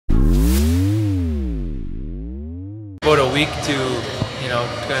about a week to,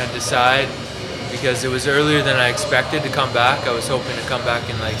 kind of decide, because it was earlier than I expected to come back. I was hoping to come back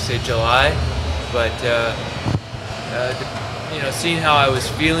in, like, say, July, but seeing how I was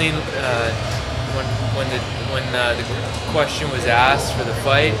feeling when the question was asked for the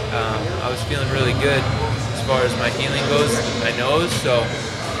fight, I was feeling really good as far as my healing goes, my nose. So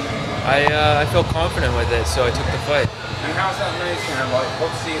I felt confident with it, so I took the fight. And how's that nose now? Like,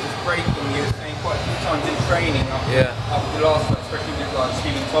 obviously it was breaking. You were saying quite a few times in training after the last fight, especially with like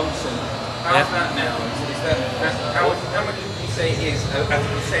Stephen Thompson. How's that now? How much would you say it is as a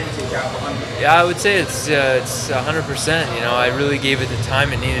percentage out of 100? Yeah, I would say it's 100%. I really gave it the time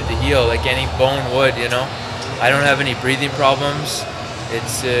it needed to heal, like any bone would. I don't have any breathing problems.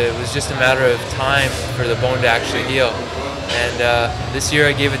 It was just a matter of time for the bone to actually heal. And this year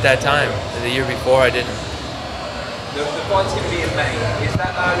I gave it that time. The year before I didn't. The fight's going to be in May. Is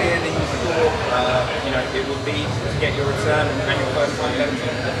that earlier than you thought it would be to get your return and your first time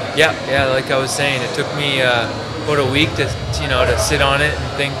Bellator? Yeah, like I was saying, it took me about a week to sit on it and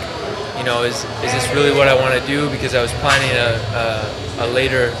think, is this really what I want to do? Because I was planning a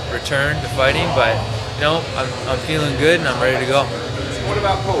later return to fighting, but I'm feeling good and I'm ready to go. What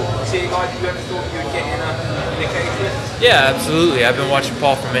about Paul? Is he a guy you ever thought you would get in a cage with? Yeah, absolutely. I've been watching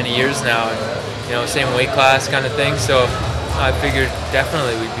Paul for many years now, and same weight class kind of thing. So I figured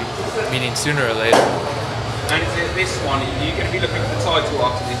definitely we'd be meeting sooner or later. And is it this one? Are you going to be looking for the title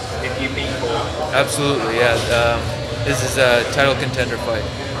after this if you beat Paul? Absolutely, yeah. This is a title contender fight.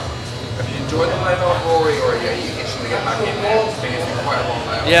 Have you enjoyed the Bellator, Rory, or are you itching to get back in there? It's been quite a long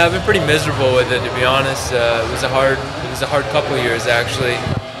time. Yeah, I've been pretty miserable with it, to be honest. It was a hard couple of years actually,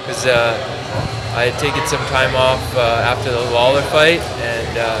 because I had taken some time off after the Lawler fight,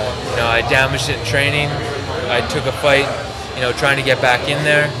 and I damaged it in training. I took a fight, trying to get back in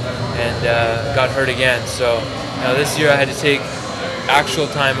there, and got hurt again. So this year I had to take actual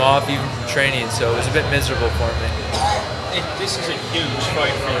time off, even from training. So it was a bit miserable for me. This is a huge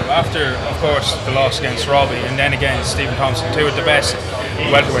fight for you. After, of course, the loss against Robbie, and then against Stephen Thompson, two of the best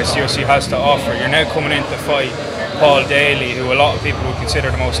welterweights UFC has to offer. You're now coming in to fight Paul Daly, who a lot of people would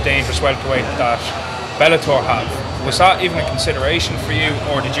consider the most dangerous welterweight that Bellator have. Was that even a consideration for you,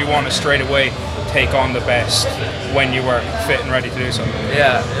 or did you want to straight away take on the best when you were fit and ready to do so?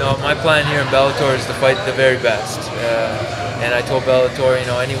 Yeah, my plan here in Bellator is to fight the very best. And I told Bellator,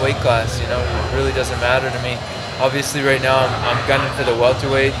 any weight class, it really doesn't matter to me. Obviously right now I'm gunning for the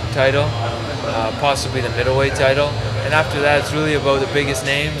welterweight title, possibly the middleweight title. And after that it's really about the biggest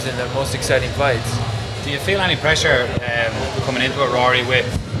names and the most exciting fights. Do you feel any pressure coming into it, Rory, with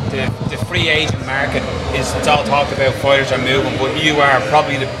the free agent market? It's all talked about, fighters are moving, but you are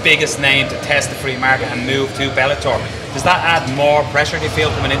probably the biggest name to test the free market and move to Bellator. Does that add more pressure, do you feel,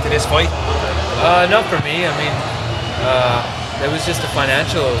 coming into this fight? Not for me. I mean, it was just a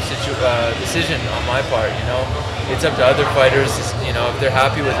financial decision on my part. It's up to other fighters, if they're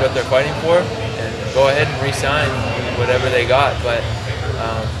happy with what they're fighting for, and go ahead and re-sign whatever they got. But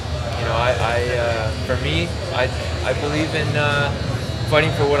for me, I believe in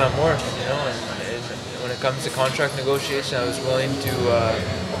fighting for what I'm worth. And when it comes to contract negotiation, I was willing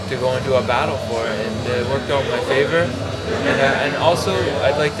to go into a battle for it, and it worked out in my favor. And also,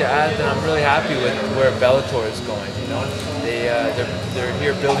 I'd like to add that I'm really happy with where Bellator is going. They're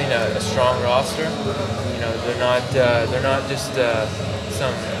here building a strong roster. They're not just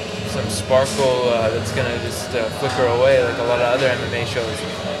some sparkle that's gonna just flicker away like a lot of other MMA shows.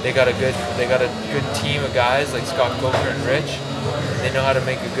 They got a good team of guys like Scott Coker and Rich. They know how to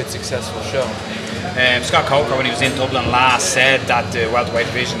make a good, successful show. Scott Coker, when he was in Dublin last, said that the welterweight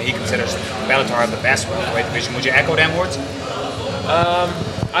division, he considers Bellator the best welterweight division. Would you echo them words?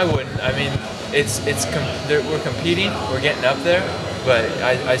 I wouldn't. I mean, we're competing, we're getting up there, but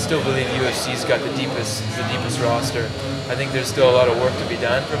I still believe UFC's got the deepest roster. I think there's still a lot of work to be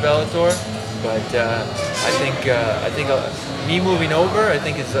done for Bellator, but I think me moving over, I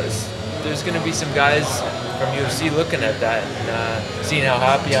think there's going to be some guys from UFC looking at that and seeing how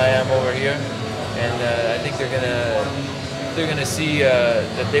happy I am over here, and I think they're gonna see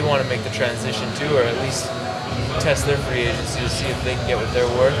that they want to make the transition too, or at least test their free agency to see if they can get what they're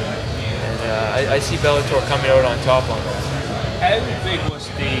worth. And I see Bellator coming out on top on that. How big was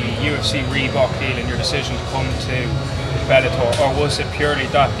the UFC Reebok deal in your decision to come to Bellator, or was it purely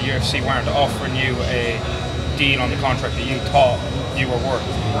that the UFC weren't offering you a deal on the contract that you thought you were worth?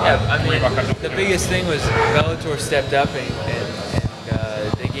 Yeah, I mean, the biggest thing was Bellator stepped up and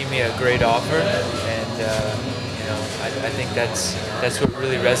they gave me a great offer, and I think that's what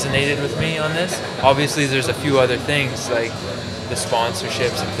really resonated with me on this. Obviously, there's a few other things like the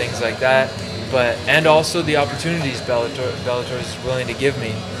sponsorships and things like that, and also the opportunities Bellator is willing to give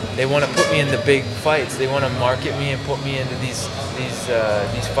me. They want to put me in the big fights. They want to market me and put me into these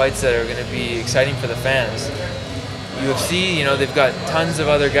fights that are going to be exciting for the fans. UFC, you know, they've got tons of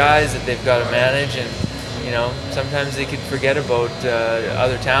other guys that they've got to manage, and you know, sometimes they could forget about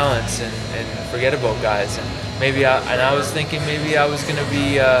other talents and forget about guys. And I was thinking maybe I was going to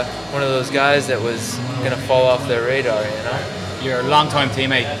be one of those guys that was going to fall off their radar, you know. Your longtime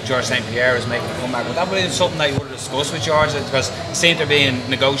teammate George St. Pierre is making a comeback. Would that be something that you would have discussed with George? Because it seemed to be in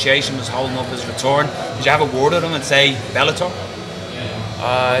negotiation, was holding up his return. Did you have a word with him and say Bellator?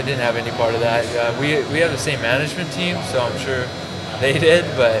 I didn't have any part of that. We have the same management team, so I'm sure they did,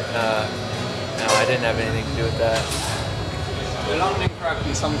 but no, I didn't have anything to do with that. The London crowd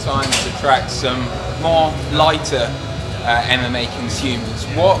can sometimes attract some more lighter MMA consumers.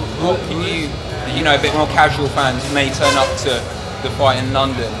 What can you know, a bit more casual fans may turn up to the fight in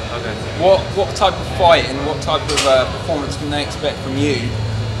London. Okay. What type of fight and what type of performance can they expect from you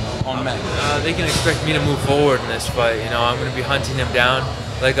on May? They can expect me to move forward in this fight. You know, I'm going to be hunting him down.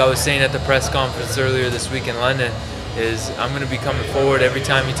 Like I was saying at the press conference earlier this week in London, I'm going to be coming forward every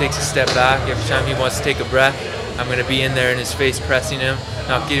time he takes a step back, every time he wants to take a breath. I'm going to be in there in his face pressing him,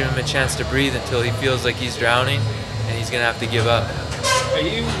 not giving him a chance to breathe until he feels like he's drowning and he's going to have to give up. Are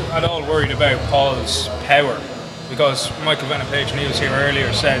you at all worried about Paul's power? Because Michael Venapage News here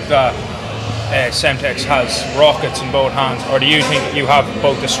earlier said that Semtex has rockets in both hands, or do you think you have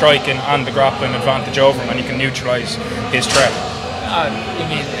both the striking and the grappling advantage over him and you can neutralise his threat? I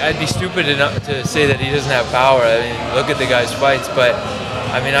mean, I'd be stupid enough to say that he doesn't have power. I mean, look at the guy's fights, but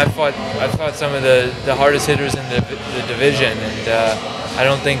I mean, I've fought some of the hardest hitters in the division, and I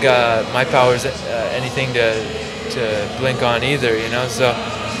don't think my power is anything to blink on either, you know. So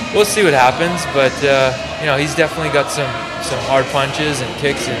we'll see what happens, but you know, he's definitely got some hard punches and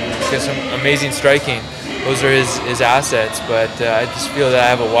kicks and got some amazing striking. Those are his assets, but I just feel that I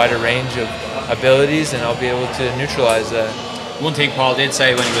have a wider range of abilities, and I'll be able to neutralize that. One thing Paul did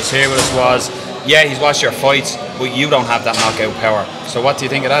say when he was here with us was, yeah, he's watched your fights, but you don't have that knockout power. So what do you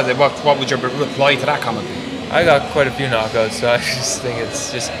think of that? What would your reply to that comment be? I got quite a few knockouts, so I just think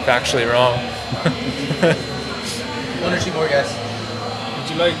it's just factually wrong. One or two more, guys.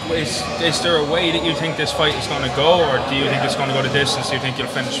 Would you like? Is there a way that you think this fight is going to go, or do you think it's going to go the distance? Do you think you'll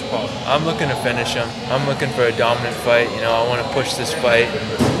finish Paul? I'm looking to finish him. I'm looking for a dominant fight. You know, I want to push this fight.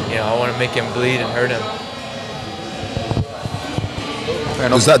 You know, I want to make him bleed and hurt him.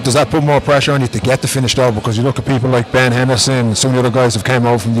 Does that put more pressure on you to get the finish though? Because you look at people like Ben Henderson, some of the other guys that came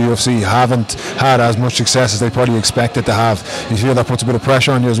out from the UFC haven't had as much success as they probably expected to have. Do you feel that puts a bit of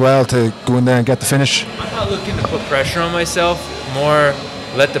pressure on you as well to go in there and get the finish? I'm not looking to put pressure on myself, more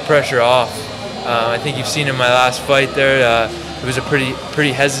let the pressure off. I think you've seen in my last fight there, it was a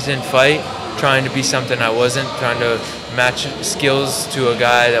pretty hesitant fight, trying to be something I wasn't, trying to match skills to a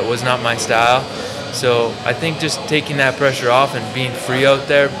guy that was not my style. So I think just taking that pressure off and being free out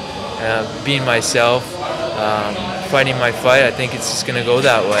there, being myself, fighting my fight, I think it's just going to go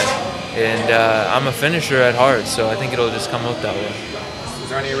that way. And I'm a finisher at heart, so I think it'll just come out that way. Was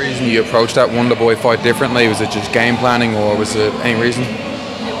there any reason you approached that Wonder Boy fight differently? Was it just game planning, or was it any reason?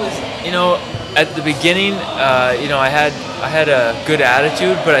 It was, you know, at the beginning, you know, I had a good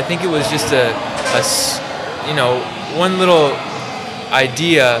attitude, but I think it was just you know, one little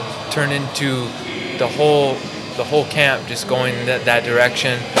idea turned into the whole camp just going that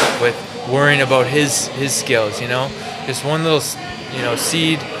direction, with worrying about his skills, you know. Just one little, you know,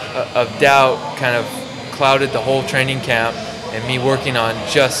 seed of doubt kind of clouded the whole training camp, and me working on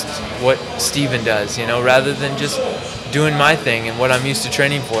just what Steven does, you know, rather than just doing my thing and what I'm used to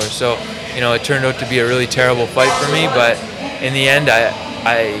training for. So, you know, it turned out to be a really terrible fight for me, but in the end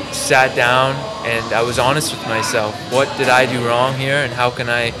I sat down and I was honest with myself. What did I do wrong here, and how can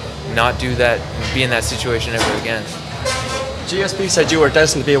I not do that, be in that situation ever again? GSP said you were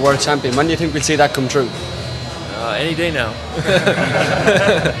destined to be a world champion. When do you think we'll see that come true? Any day now. All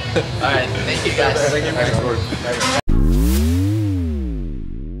right, thank you guys. Thanks, Gordon.